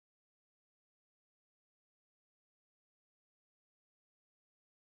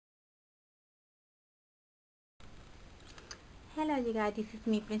Hello you guys, this is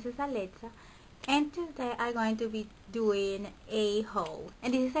me, Princess Alexa, and today I'm going to be doing a haul.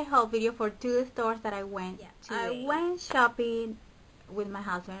 And this is a haul video for two stores that I went to. I went shopping with my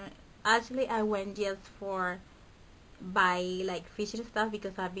husband. Actually, I went just for buy like fishing stuff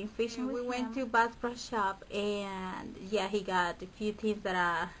because I've been fishing with him. We went to Bass Pro Shop, and yeah, he got a few things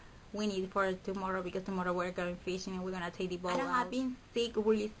that we need for tomorrow, because tomorrow we're going fishing and we're gonna take the boat out. I've been sick,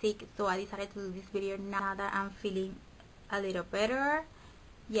 really sick, so I decided to do this video now that I'm feeling a little better.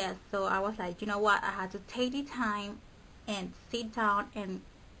 Yes, so I was like, you know what, I had to take the time and sit down and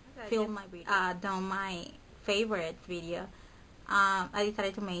film my video, done my favorite video. I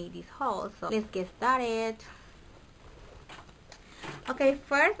decided to make this haul, so let's get started. Okay,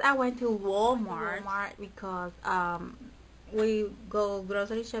 first I went to Walmart because we go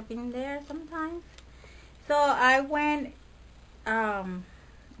grocery shopping there sometimes. So I went,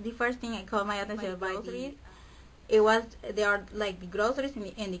 the first thing I called my attention by groceries, they are like the groceries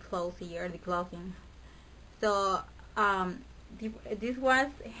and the clothes here, the clothing. So this was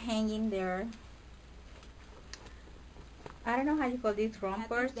hanging there. I don't know how you call these,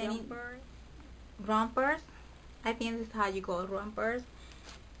 rompers, rompers. I think this is how you call rompers,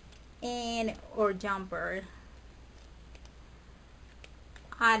 or jumper.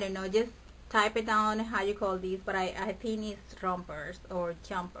 I don't know, just type it down how you call these, but I think it's rompers or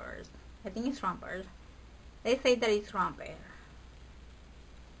jumpers. I think it's rompers. They say that it's romper.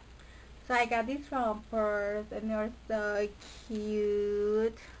 So I got these rompers and they're so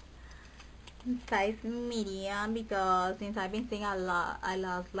cute. Size medium, because since I've been saying a lot, I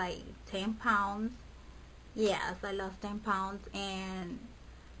lost like 10 pounds. Yes, I lost 10 pounds, and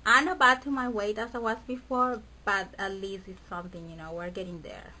I'm not back to my weight as I was before, but at least it's something, you know, we're getting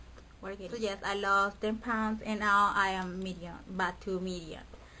there. So yes, I lost 10 pounds and now I am medium, back to medium.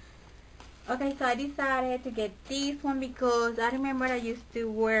 Okay, so I decided to get this one because I remember I used to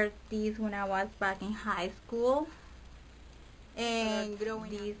wear these when I was back in high school, and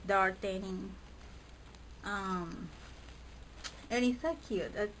these dark tanning, and it's so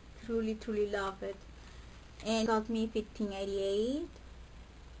cute. I truly love it, and it cost me $15.88.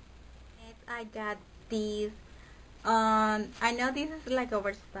 I got these. I know this is like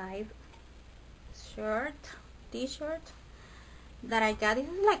oversized t-shirt that I got. This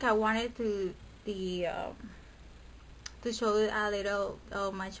is like I wanted to show a little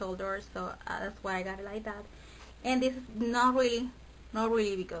of my shoulders, so that's why I got it like that. And this is not really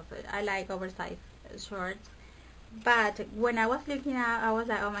because I like oversized shorts, but when I was looking at, I was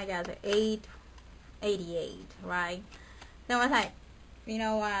like, oh my god, $8.88, right? So I was like, you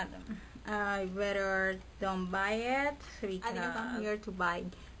know what, I better don't buy it, because I'm here to buy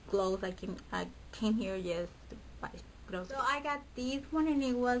clothes. I came here just to buy clothes. So I got this one, and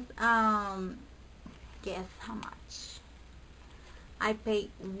it was guess how much? I paid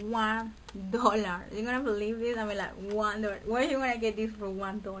 $1. You're gonna believe this? I mean, like $1. Where are you gonna get this for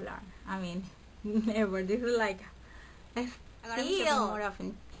 $1? I mean, never. This is like a steal. More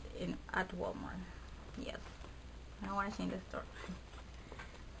often at Walmart. Yes, I don't want to change the store.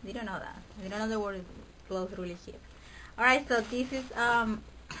 They don't know that. They don't know the word clothes really cheap. Alright, so this is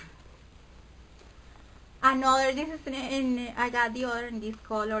another. This is I got the other in this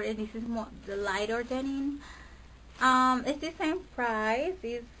color, and this is more the lighter denim. It's the same price.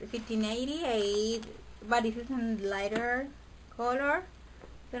 It's $15.88, but this is in lighter color.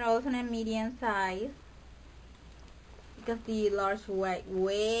 Then also in a medium size, because the large was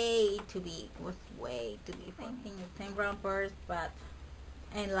way too big. Same thing, same rompers, but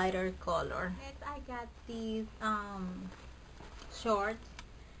in lighter color. Next, I got these shorts,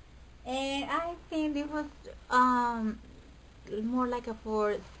 and I think this was more like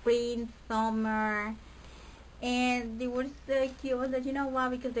for spring, summer, and they were so cute. I was like, you know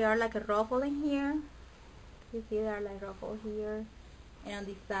what, because they are like a ruffle in here. You see, they are like ruffle here, and on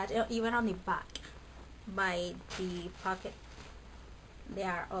the side, even on the back by the pocket, they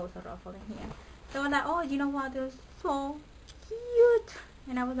are also ruffle in here. So I was like, oh, you know what, they're so cute.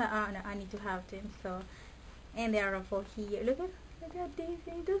 And I was like, oh no, I need to have them. So, and they are ruffled here. Look at these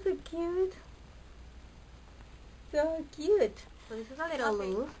things. They're so cute. So cute. So this is a little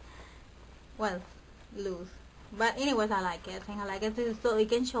loose. Well, loose. But anyways, I like it. I think I like it so it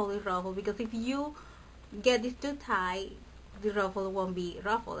can show the ruffle, because if you get this too tight, the ruffle won't be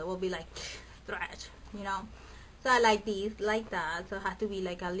ruffled. It will be like stretch, you know. So I like these like that. So it has to be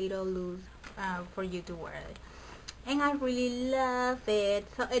like a little loose for you to wear it. And I really love it.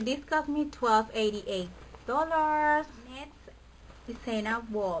 So this cost me $12.88. Next is in a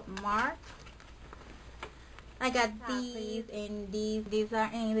Walmart. I got these and these. These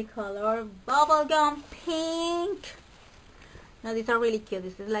are in the color bubblegum pink. No, these are really cute.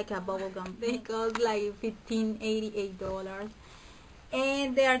 This is like a bubble gum. They cost like $15.88,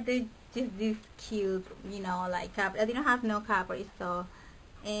 and they are just this cute, you know, like Capri. I didn't have no Capri, so,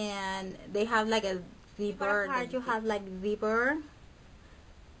 and they have like a zipper. Part you have like zipper,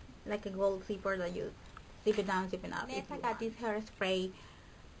 like a gold zipper that you zip it down, zip it up. Next, I got this hairspray.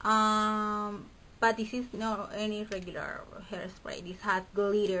 But this is not any regular hairspray. This has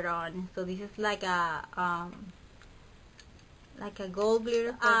glitter on, so this is like a gold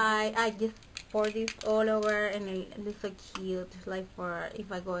glitter. I just pour this all over, and it looks so cute, like for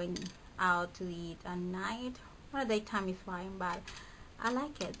if I going out to eat at night. Or daytime is fine, but I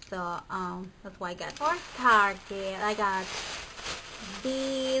like it, so that's why I got. For Target, I got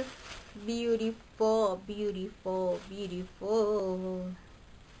this beautiful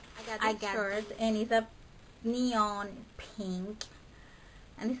I got shirt, and it's a neon pink,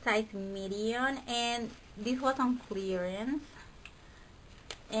 and it's size medium, and this was on clearance,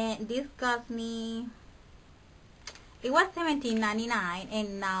 and this cost me, it was $17.99,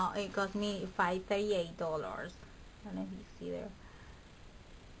 and now it cost me $538. I don't know if you see there.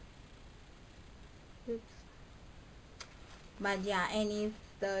 Oops. But yeah, and it's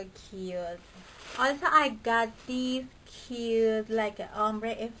so cute. Also, I got this cute like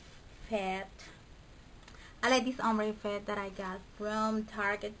ombre effect. I like this ombre effect that I got from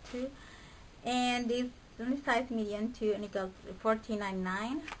Target too, and this only size medium too, and it goes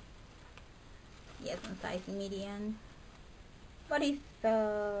 $14.99. Yes, on size medium, but it's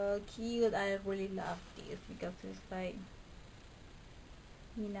so cute. I really love this because it's like,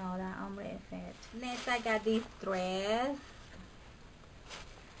 you know, that ombre effect. Next, I got this dress.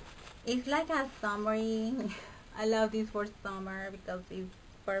 It's like a summery. I love this for summer because it's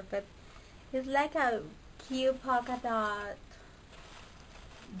perfect. It's like a cute polka dot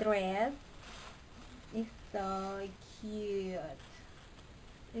dress. It's so cute.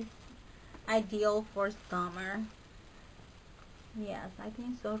 It's ideal for summer. Yes, I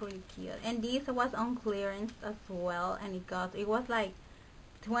think it's so really cute. And this was on clearance as well, and it was like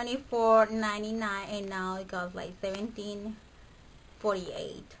 $24.99, and now it costs like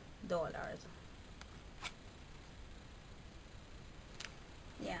 $17.48.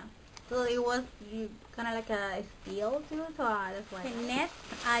 Yeah, so it was kind of like a steal too, so that's why. Okay, next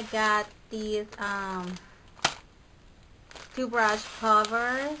I got these two brush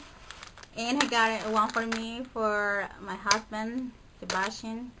covers, and I got one for me, for my husband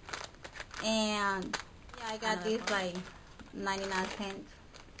Sebastian, and yeah, I got this like 99 cents,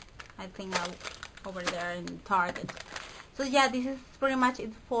 I think, over there in Target. So yeah, this is pretty much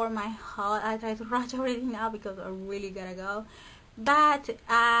it for my haul. I try to rush everything now because I really gotta go. But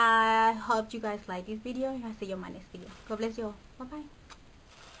I hope you guys like this video, and I'll see you in my next video. God bless you all. Bye bye.